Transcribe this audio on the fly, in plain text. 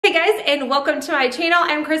Hey guys, and welcome to my channel.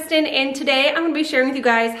 I'm Kristen, and today I'm going to be sharing with you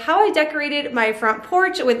guys how I decorated my front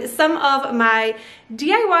porch with some of my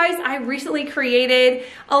DIYs I recently created,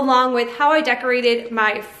 along with how I decorated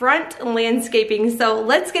my front landscaping. So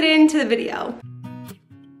let's get into the video.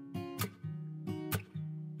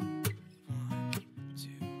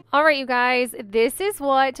 All right, you guys, this is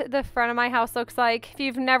what the front of my house looks like. If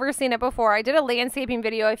you've never seen it before, I did a landscaping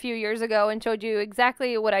video a few years ago and showed you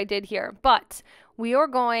exactly what I did here, but we are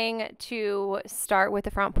going to start with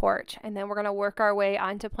the front porch, and then we're going to work our way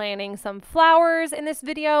onto planting some flowers in this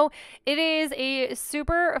video. It is a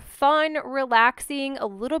super fun, relaxing, a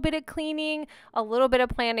little bit of cleaning, a little bit of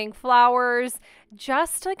planting flowers,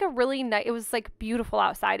 just like a really nice, it was like beautiful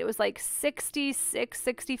outside. It was like 66,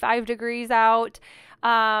 65 degrees out.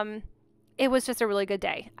 It was just a really good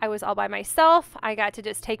day. I was all by myself. I got to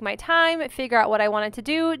just take my time, figure out what I wanted to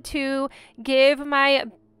do to give my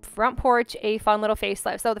front porch a fun little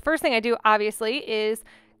facelift. So the first thing I do obviously is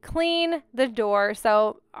clean the door.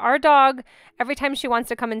 So our dog, every time she wants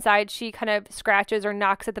to come inside, she kind of scratches or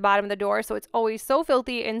knocks at the bottom of the door. So it's always so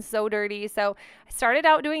filthy and so dirty. So I started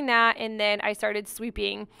out doing that, and then I started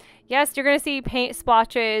sweeping. Yes, you're going to see paint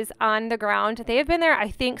splotches on the ground. They have been there, I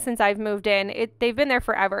think, since I've moved in. They've been there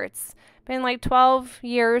forever. It's been like 12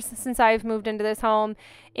 years since I've moved into this home,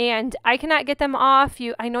 and I cannot get them off.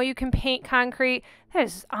 I know you can paint concrete. That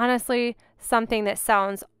is honestly something that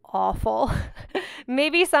sounds awful.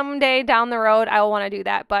 Maybe someday down the road I will want to do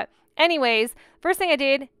that. But anyways, first thing I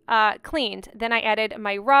did, cleaned. Then I added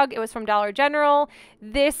my rug. It was from Dollar General.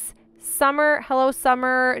 This summer, hello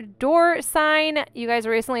summer door sign. You guys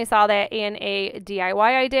recently saw that in a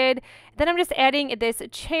DIY I did. Then I'm just adding this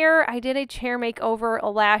chair. I did a chair makeover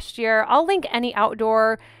last year. I'll link any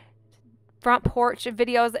outdoor front porch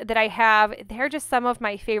videos that I have. They're just some of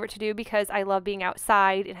my favorite to do because I love being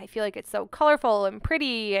outside and I feel like it's so colorful and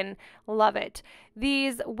pretty and love it.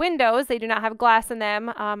 These windows, they do not have glass in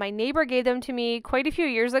them. My neighbor gave them to me quite a few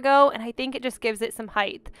years ago, and I think it just gives it some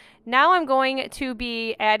height. Now I'm going to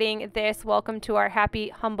be adding this "Welcome to our happy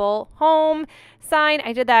humble home" sign.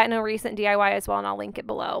 I did that in a recent DIY as well, and I'll link it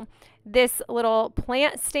below. This little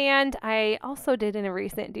plant stand I also did in a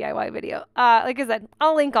recent DIY video. Like I said,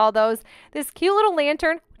 I'll link all those. This cute little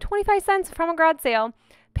lantern, 25 cents from a garage sale.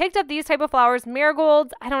 Picked up these type of flowers,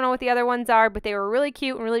 marigolds. I don't know what the other ones are, but they were really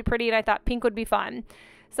cute and really pretty, and I thought pink would be fun.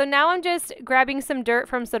 So now I'm just grabbing some dirt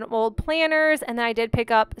from some old planters, and then I did pick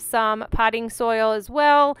up some potting soil as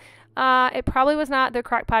well. It probably was not the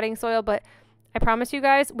correct potting soil, but I promise you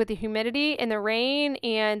guys, with the humidity and the rain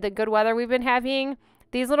and the good weather we've been having,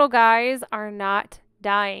 these little guys are not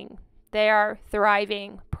dying. They are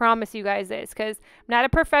thriving. Promise you guys this, because I'm not a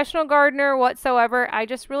professional gardener whatsoever. I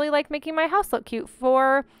just really like making my house look cute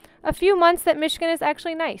for a few months that Michigan is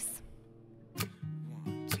actually nice.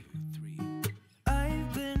 1, 2, 3.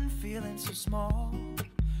 I've been feeling so small.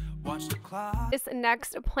 Watch the clock. This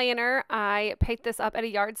next planter, I picked this up at a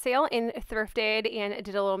yard sale and thrifted and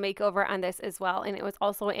did a little makeover on this as well. And it was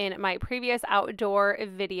also in my previous outdoor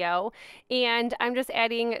video. And I'm just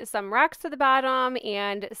adding some rocks to the bottom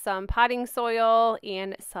and some potting soil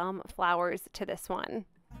and some flowers to this one.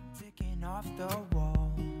 Ticking off the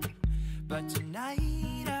wall, but tonight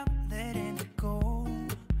I'm letting it go.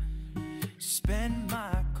 Spend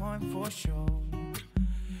my coin for sure.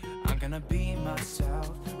 I'm gonna be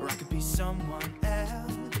myself, or I could be someone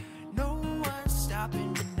else. No one's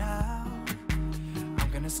stopping me now. I'm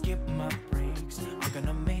gonna skip my breaks, I'm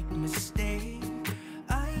gonna make mistakes.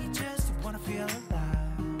 I just wanna feel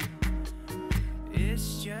alive.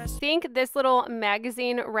 It's just... I think this little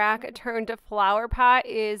magazine rack turned flower pot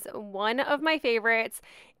is one of my favorites,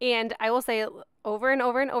 and I will say over and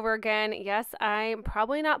over and over again, yes, I'm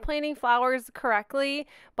probably not planting flowers correctly,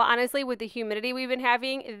 but honestly, with the humidity we've been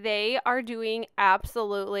having, they are doing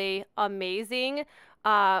absolutely amazing,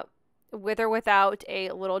 with or without a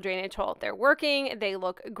little drainage hole. They're working, they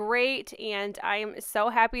look great, and I'm so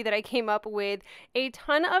happy that I came up with a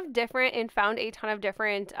ton of different and found a ton of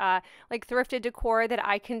different like thrifted decor that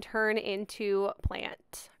I can turn into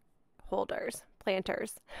plant holders,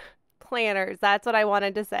 planters, that's what I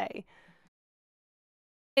wanted to say.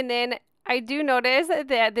 And then I do notice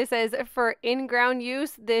that this is for in-ground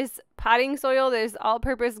use, this potting soil, this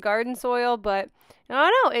all-purpose garden soil, but I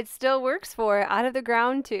don't know, it still works for out of the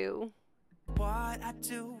ground too. What I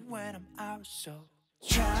do when I'm out, so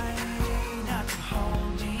try not to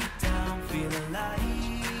hold me down. Feel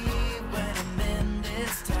alive when I'm in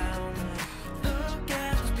this town. Look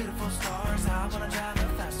at those beautiful stars. I wanna drive a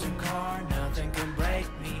faster car. Nothing can break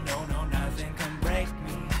me. No, no, nothing can break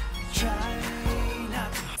me. Try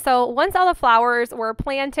not to. So once all the flowers were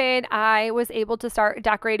planted, I was able to start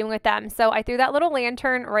decorating with them. So I threw that little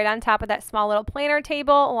lantern right on top of that small little planter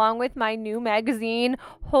table, along with my new magazine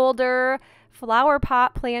holder, flower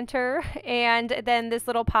pot planter, and then this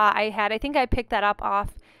little pot I had. I think I picked that up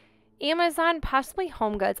off Amazon, possibly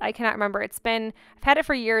Home Goods. I cannot remember. I've had it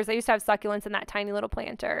for years. I used to have succulents in that tiny little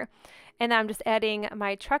planter. And then I'm just adding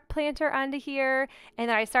my truck planter onto here. And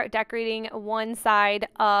then I start decorating one side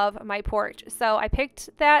of my porch. So I picked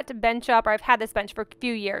that bench up, or I've had this bench for a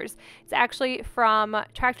few years. It's actually from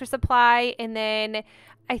Tractor Supply. And then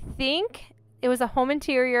I think it was a home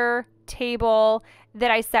interior table that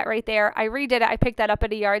I set right there. I redid it. I picked that up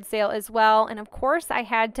at a yard sale as well. And of course I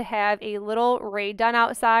had to have a little Rae Dunn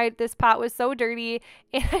outside. This pot was so dirty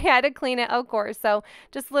and I had to clean it, of course. So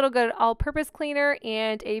just a little good all-purpose cleaner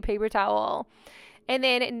and a paper towel. And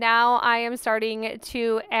then now I am starting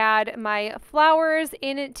to add my flowers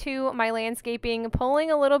into my landscaping, pulling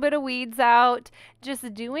a little bit of weeds out,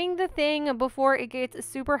 just doing the thing before it gets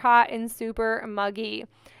super hot and super muggy.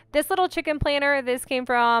 This little chicken planter, this came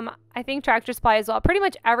from, I think, Tractor Supply as well. Pretty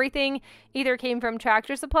much everything either came from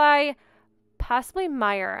Tractor Supply, possibly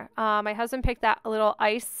Meijer. My husband picked that little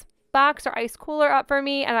ice box or ice cooler up for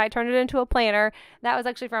me, and I turned it into a planter. That was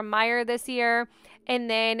actually from Meijer this year. And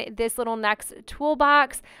then this little next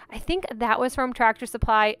toolbox, I think that was from Tractor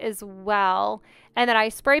Supply as well. And then I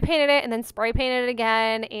spray painted it and then spray painted it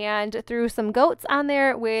again and threw some goats on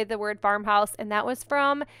there with the word farmhouse, and that was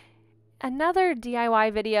from another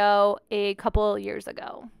DIY video a couple years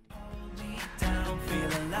ago.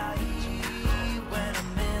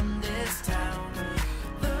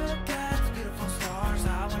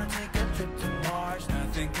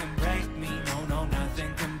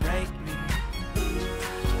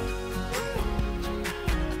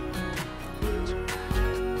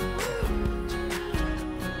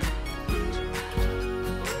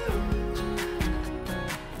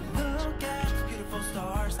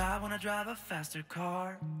 Drive a faster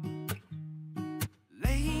car,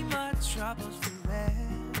 lay my troubles to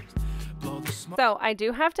rest, blow the smoke. So I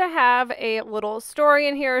do have to have a little story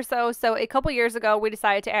in here. So a couple years ago, we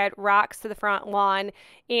decided to add rocks to the front lawn,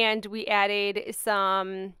 and we added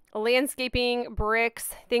some landscaping, bricks,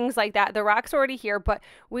 things like that. The rocks are already here, but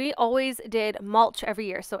we always did mulch every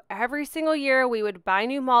year. So every single year we would buy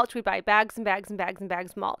new mulch. We'd buy bags and bags and bags and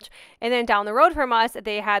bags of mulch. And then down the road from us,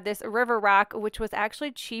 they had this river rock, which was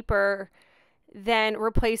actually cheaper than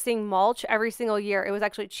replacing mulch every single year. It was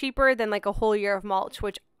actually cheaper than like a whole year of mulch,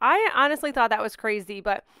 which I honestly thought that was crazy,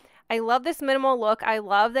 but I love this minimal look. I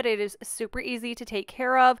love that it is super easy to take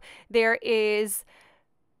care of. There is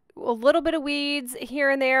a little bit of weeds here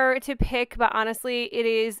and there to pick, but honestly, it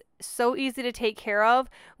is so easy to take care of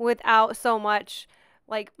without so much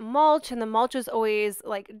like mulch, and the mulch is always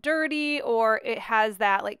like dirty, or it has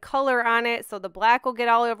that like color on it, so the black will get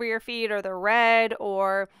all over your feet, or the red,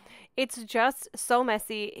 or it's just so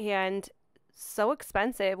messy and so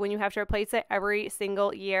expensive when you have to replace it every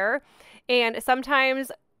single year. And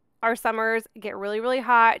sometimes our summers get really, really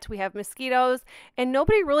hot. We have mosquitoes, and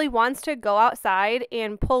nobody really wants to go outside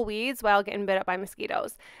and pull weeds while getting bit up by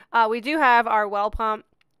mosquitoes. We do have our well pump,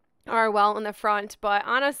 our well in the front, but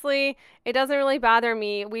honestly, it doesn't really bother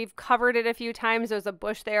me. We've covered it a few times. There was a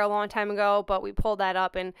bush there a long time ago, but we pulled that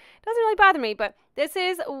up and it doesn't really bother me. But this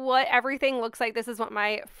is what everything looks like. This is what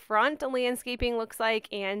my front landscaping looks like,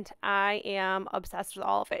 and I am obsessed with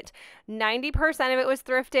all of it. 90% of it was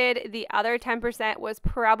thrifted. The other 10% was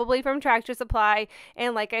probably from Tractor Supply,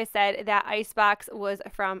 and like I said, that ice box was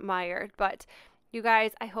from Meijer. But you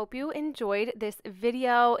guys, I hope you enjoyed this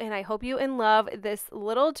video, and I hope you love this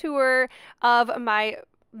little tour of my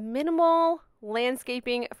minimal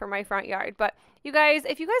landscaping for my front yard. But you guys,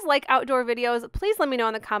 if you guys like outdoor videos, please let me know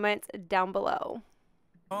in the comments down below.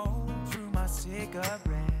 Oh, through my cigarette,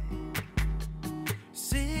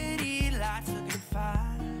 city lights looking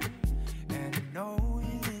fine, and I know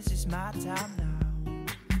this is my time now.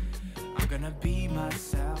 I'm gonna be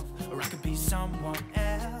myself, or I could be someone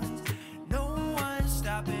else.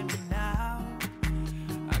 Stopping me now.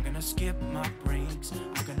 I'm gonna skip my breaks,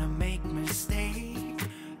 I'm gonna make mistakes.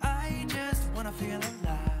 I just wanna feel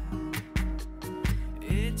alive.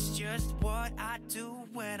 It's just what I do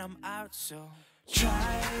when I'm out, so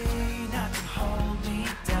try not to hold me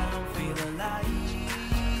down. Feel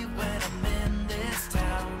alive when I'm in this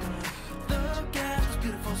town. Look at those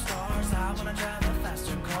beautiful stars. I wanna drive a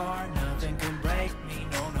faster car. Nothing can break me,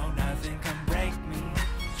 no, nothing can break me.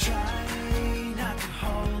 Try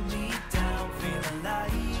hold me down, feel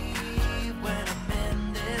alive when I'm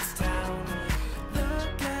in this town.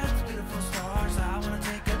 Look at the beautiful stars. I wanna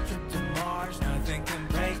take a trip to Mars. Nothing can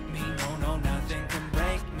break me, no, nothing can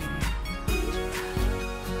break me.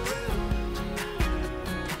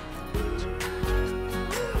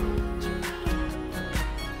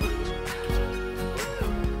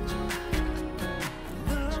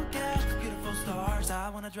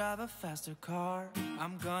 drive a faster car.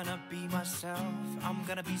 I'm gonna be myself. I'm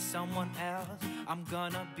gonna be someone else. I'm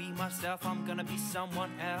gonna be myself. I'm gonna be someone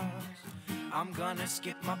else. I'm gonna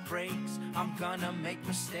skip my breaks. I'm gonna make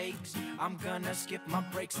mistakes. I'm gonna skip my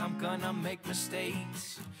breaks. I'm gonna make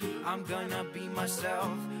mistakes. I'm gonna be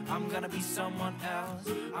myself. I'm gonna be someone else.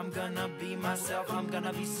 I'm gonna be myself. I'm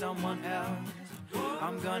gonna be someone else.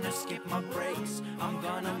 I'm gonna skip my breaks. I'm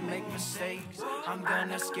gonna make mistakes. I'm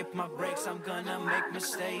gonna skip my breaks. I'm gonna make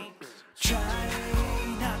mistakes. Try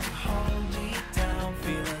not to hold me down.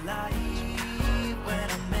 Feel alive when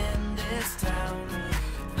I'm in this town.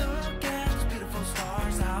 Look at those beautiful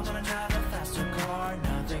stars. I wanna drive a faster car.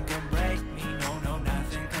 Nothing can break me. No, no,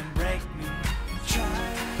 nothing can break me. Try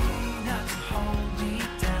not to hold me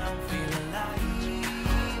down. Feel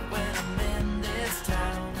alive when I'm in this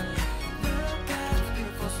town. Look at those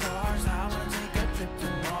beautiful stars. I wanna take a trip to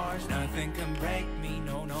Mars. Nothing can break me.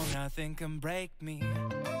 No, no, nothing can break me.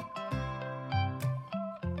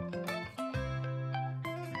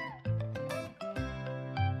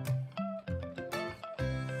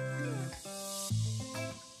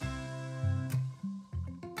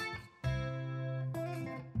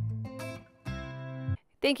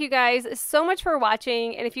 Thank you guys so much for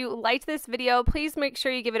watching, and if you liked this video, please make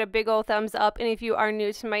sure you give it a big old thumbs up, and if you are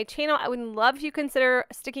new to my channel, I would love if you consider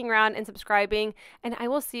sticking around and subscribing, and I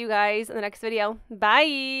will see you guys in the next video.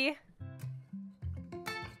 Bye!